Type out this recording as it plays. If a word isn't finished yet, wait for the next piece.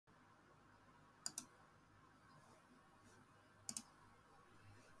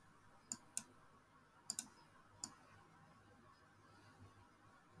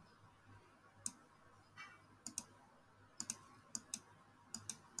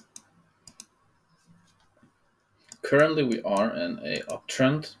currently we are in a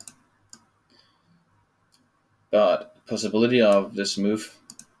uptrend, but possibility of this move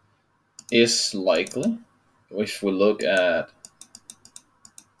is likely. If we look at,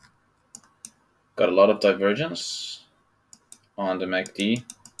 got a lot of divergence on the MACD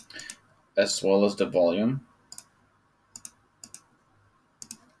as well as the volume.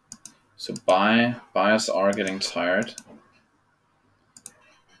 So buyers are getting tired.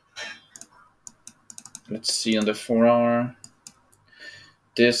 Let's see on the 4-hour.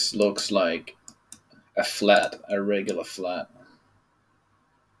 This looks like a flat, a regular flat.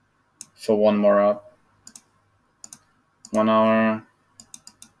 For one more up. 1 hour.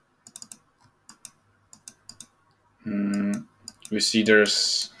 We see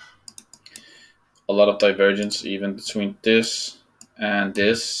there's a lot of divergence even between this and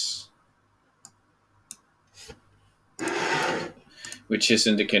this, which is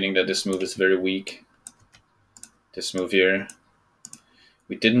indicating that this move is very weak. This move here.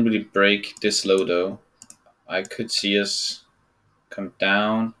 We didn't really break this low though. I could see us come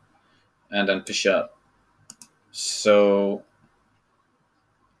down and then push up. So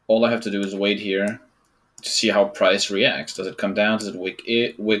all I have to do is wait here to see how price reacts. Does it come down? Does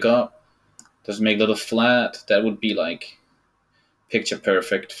it wig up? Does it make a little flat? That would be like picture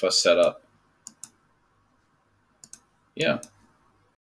perfect for setup. Yeah.